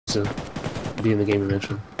to be in the game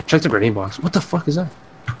eventually. Check the grenade box. What the fuck is that?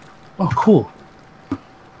 Oh, cool.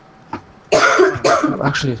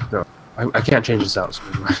 Actually, no. I can't change this out. So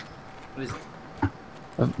what is it?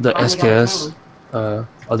 The SKS,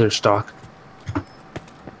 other stock. Do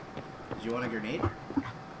you want a grenade?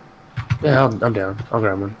 Yeah, I'm down. I'll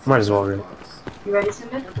grab one. Might as well, right? You ready,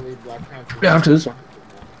 Simba? Yeah, after this one.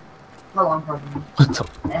 How long, probably? What the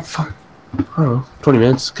fuck? I don't know. 20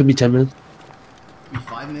 minutes. Could be 10 minutes. Could be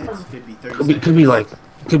 5 minutes. Could be 30 seconds. Could be like...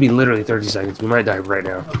 Could be literally 30 seconds. We might die right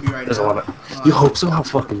now. Right There's now. a lot of... You hope so? How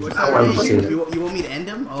fucking... Why would you say that? You want me to end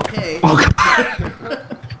him? Okay. Oh,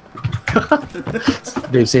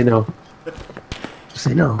 God. Dave, say no. Just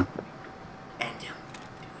say no. End him.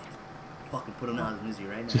 Fucking put him out of his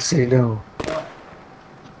misery right now. Just say no.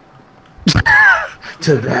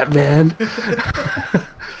 To that man.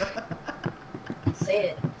 Say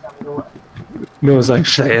it. No, it's like,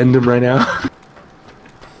 should I end him right now?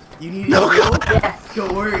 You need No, to God. go? Yes.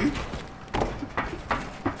 Don't worry.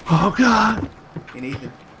 Oh, God. Hey,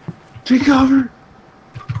 Nathan. Take cover.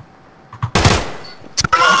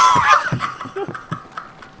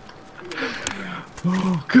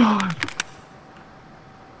 Oh, God.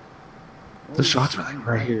 The shots are like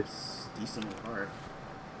right here. Decently hard.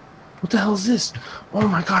 What the hell is this? Oh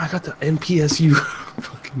my God, I got the NPSU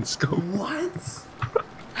fucking scope. What?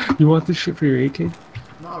 You want this shit for your AK?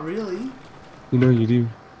 Not really. You know you do.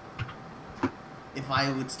 If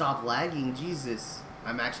I would stop lagging, Jesus.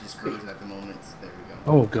 I'm actually just frozen at the moment. There we go.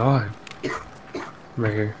 Oh God.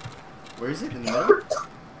 Right here. Where is it? In the middle?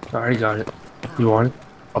 I already got it. You want it?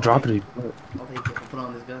 I'll drop it. I'll take it. I'll put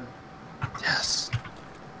on this gun. Yes.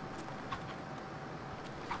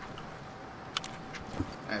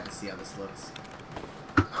 I have to see how this looks.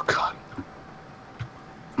 Oh God.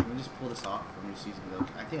 Can we just pull this off from just using the...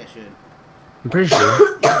 I think I should. I'm pretty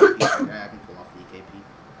sure. Yeah, I can pull off the EKP.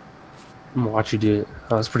 I'm gonna watch you do it.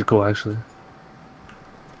 Oh, that's pretty cool, actually.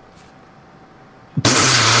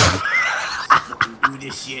 Do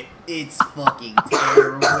this shit. It's fucking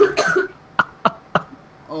terrible.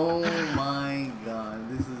 Oh my God,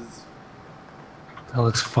 this is... That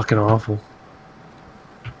looks fucking awful.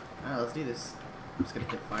 Alright, let's do this. I'm just gonna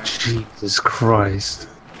hit fire. Jesus Christ.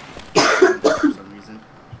 For some reason.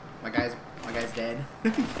 My guy's dead.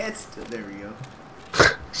 Yes, there we go.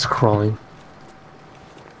 It's crawling.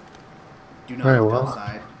 Do not Alright, look well.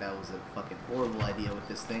 outside. That was a fucking horrible idea with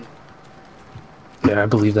this thing. Yeah, I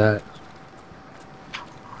believe that.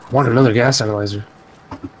 I want another gas analyzer.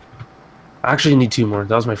 I actually need 2 more.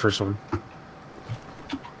 That was my first one.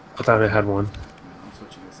 I thought I had one. No, I'm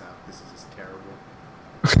switching this out. This is just terrible.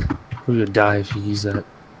 We would die if you use that.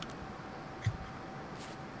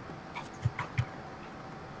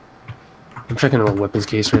 I'm checking a weapons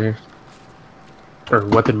case right here. Or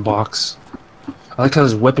weapon box. I like how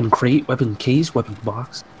there's weapon crate, weapon case, weapon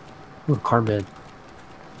box. Ooh, a car bed.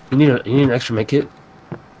 You need an extra med kit?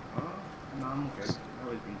 No, I'm okay. I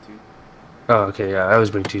always bring 2. Oh, okay, yeah, I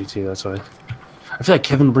always bring 2 too, that's why. I feel like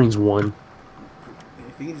Kevin brings 1.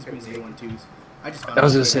 If he can just bring 0 and 2s. I just found I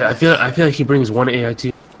was out gonna say, I feel like he brings 1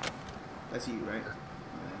 AIT. I see you, right?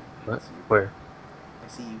 Yeah, I What? see you. Where? I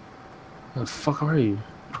see you. Where the fuck are you?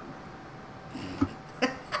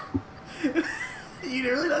 You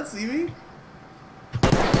really not see me?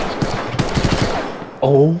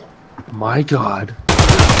 Oh my God.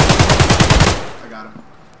 I got him.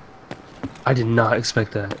 I did not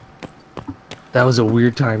expect that. That was a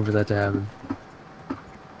weird time for that to happen.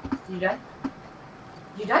 You die?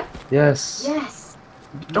 You die? Yes. Yes.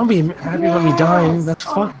 Don't be happy about me dying. That's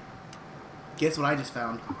Oh. fuck. Guess what I just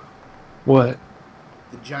found? What?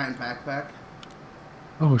 The giant backpack.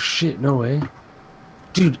 Oh shit, no way.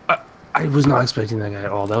 Dude, I was not expecting that guy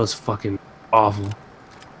at all. That was fucking awful.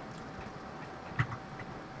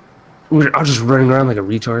 I was just running around like a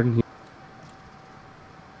retard.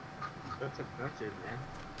 That's impressive, man.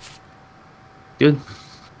 Good.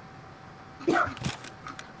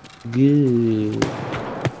 Good.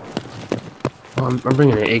 Oh, I'm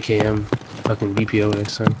bringing an AKM fucking BPO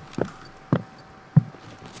next time.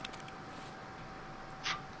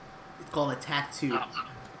 It's called a tattoo.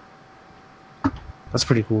 That's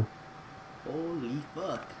pretty cool. Holy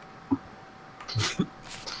fuck.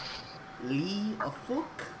 Lee a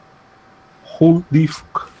fuck? Holy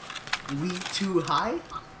fuck. We too high?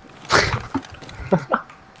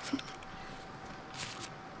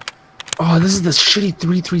 Oh, this is the shitty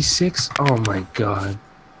 336. Oh my God.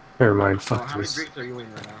 Never mind. Oh, Fuck how many this. drinks are you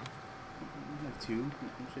in right now? I have 2.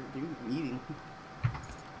 Shit, dude, I'm eating.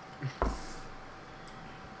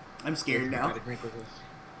 I'm scared now. Gotta drink with us.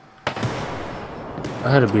 I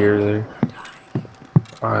had a beer there. I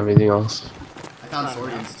don't have anything else. I found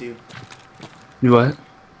swordins too. You what?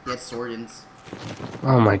 He had swordins.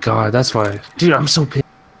 Oh my god, that's why. Dude, I'm so pissed.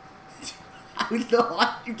 I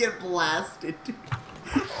thought you get blasted, dude.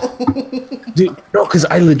 Oh, Dude, no, because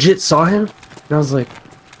I legit saw him, and I was like,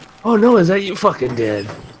 oh no, is that you? Fucking dead.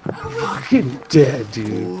 Fucking dead,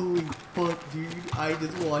 dude. holy fuck, dude. I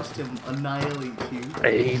just watched him annihilate you. I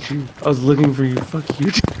hate you. I was looking for you. Fuck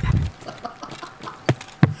you.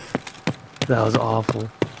 That was awful.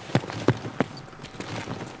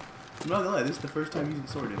 I'm not gonna lie, this is the first time using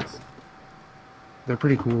swordins. They're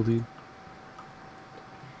pretty cool, dude.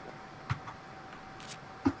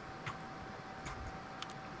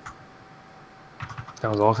 That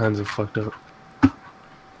was all kinds of fucked up. That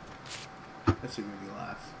shit made me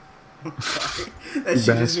laugh. I'm sorry. That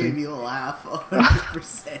shit just made me laugh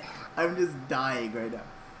 100%. I'm just dying right now.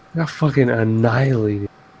 I got fucking annihilated.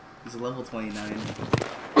 He's level 29.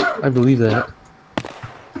 I believe that.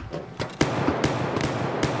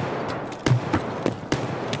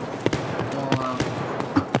 Well, I'm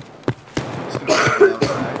just gonna go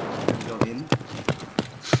outside and go in.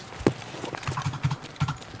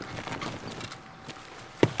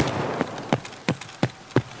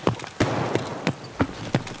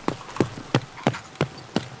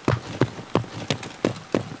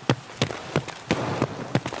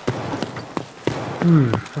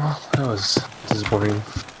 Well, that was disappointing.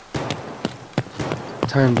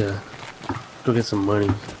 Time to go get some money.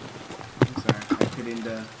 I'm sorry, I couldn't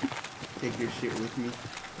take your shit with me.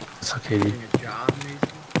 It's okay, dude. Doing a job, Mason?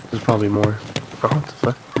 There's probably more. Oh, what the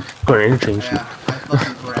fuck? Going to interchange. Yeah, I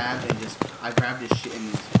fucking grabbed and I grabbed his shit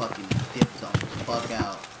and just fucking dipped the fuck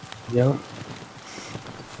out. Yep.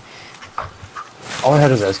 All I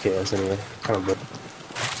had was SKS anyway. Kind of good.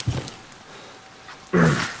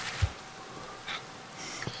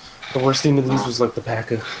 The worst thing to these was like the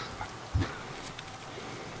pack-a.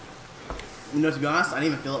 You know, to be honest, I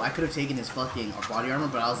didn't even feel it. I could have taken his fucking body armor,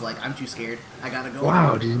 but I was like, I'm too scared. I gotta go.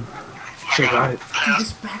 Wow, dude. Should've got it. Dude,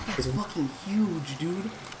 this backpack's fucking huge, dude.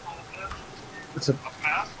 It's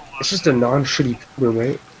just a non-shitty room,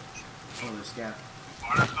 right? Oh, there's scav.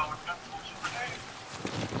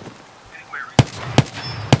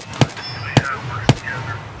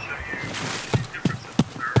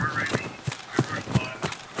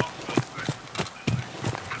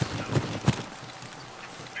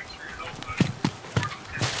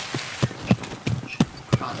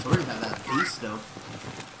 Swords have that bass though.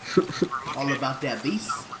 All about that bass.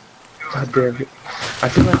 God damn it. I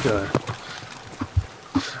feel like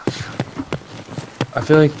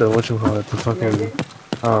the whatchamacallit, the fucking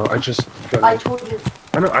I just got I told you.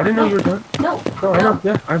 I didn't know you were done. No. No, I know,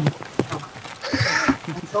 yeah, I'm I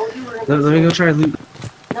told you were let me go try and loot.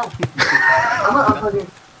 No. I'm gonna upload it.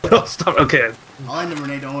 No, stop, okay. I'll end them,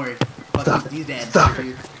 Renee, don't worry. Stop Fuck it. these dads, Stop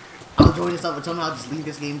dude. I'll join this up, but somehow I'll just leave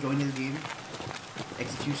this game, join his game.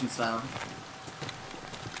 Execution style.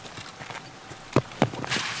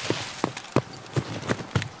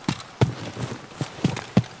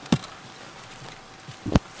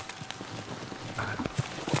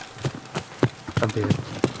 I'm dead.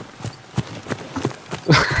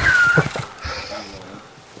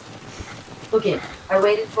 Look it. I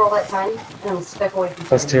waited for all that time and I was spec away from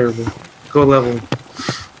That's something. terrible. Go level.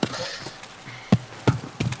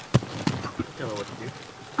 Tell her what to do.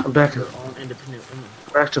 I'm back They're all independent women.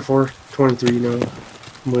 back to 423 now.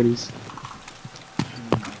 Monies. Oh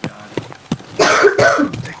my god.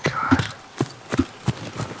 Thank God.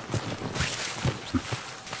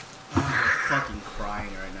 I'm fucking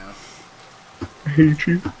crying right now. I hate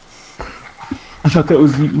you. I thought that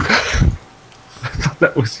was you. I thought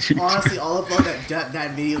that was you. Honestly, I'll upload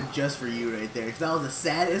that video just for you right there. 'Cause that was the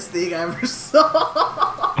saddest thing I ever saw.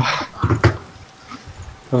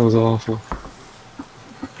 That was awful.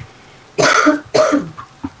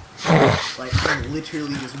 Like, I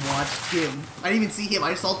literally just watched him. I didn't even see him. I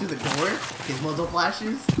just saw through the door, his muzzle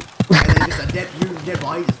flashes, and then just a dead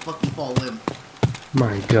body just fucking fall limp.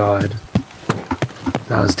 My God.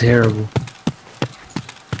 That was terrible.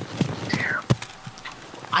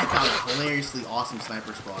 I found a hilariously awesome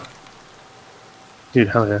sniper spot. Dude,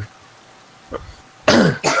 hell yeah.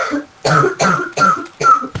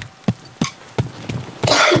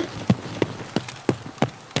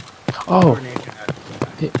 Oh,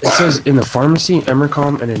 it says in the pharmacy,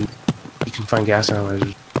 Emercom, and then you can find gas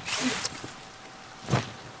analyzers.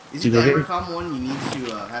 Is Do it you the get it? Evercom one? You need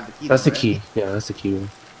to have the key. That's though, the right? key. Yeah, that's the key one.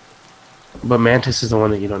 But Mantis is the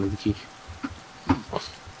one that you don't need the key.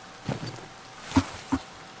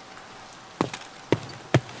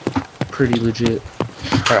 Pretty legit.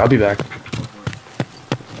 Alright, I'll be back. Go for it.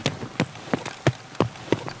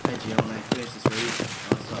 Hey, Gio, when I finish this raid,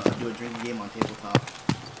 I'll do a drinking game on tabletop.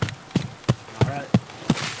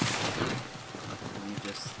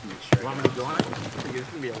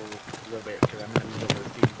 be a little bit because I'm in the middle of a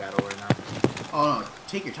siege battle right now. Oh no,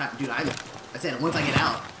 take your time, dude. I said once I get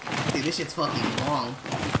out, dude, this shit's fucking long.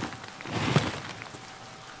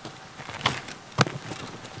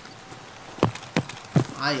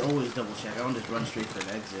 I always double check. I don't just run straight for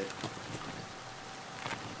an exit.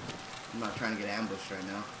 I'm not trying to get ambushed right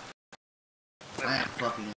now. I have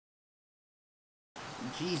fucking...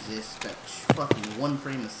 Jesus, that fucking one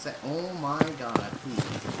frame a sec. Oh my god, please.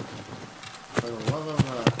 For the love of,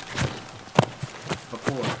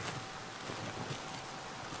 before.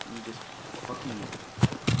 You just fucking...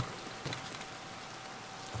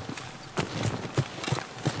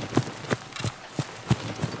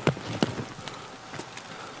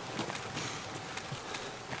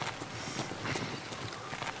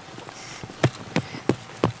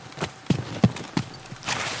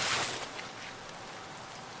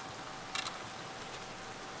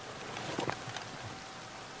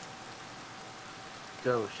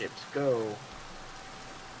 Go, ships, go.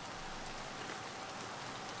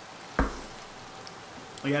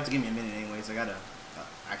 Oh, you have to give me a minute anyways. I gotta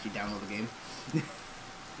actually download the game. You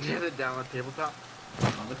have to download tabletop?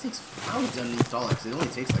 It takes hours to uninstall it, 'cause it only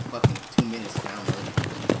takes like fucking 2 minutes to download.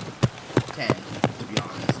 10, to be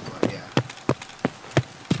honest, but yeah.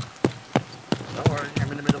 Don't worry, I'm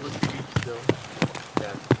in the middle of the siege still.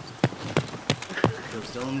 Yeah. We're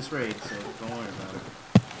still in this raid, so don't worry about it.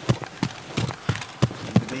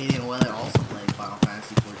 I'm debating whether also playing Final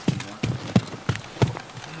Fantasy 14 now.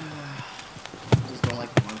 I just don't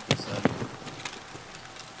like the monthly sub.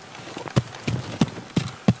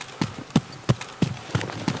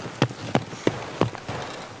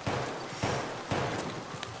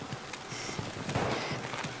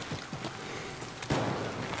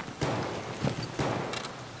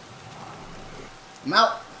 I'm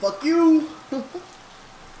out! Fuck you!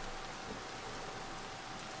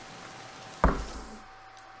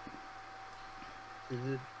 Is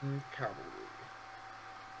it cavalry?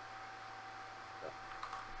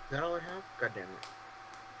 Is that all I have? God damn it.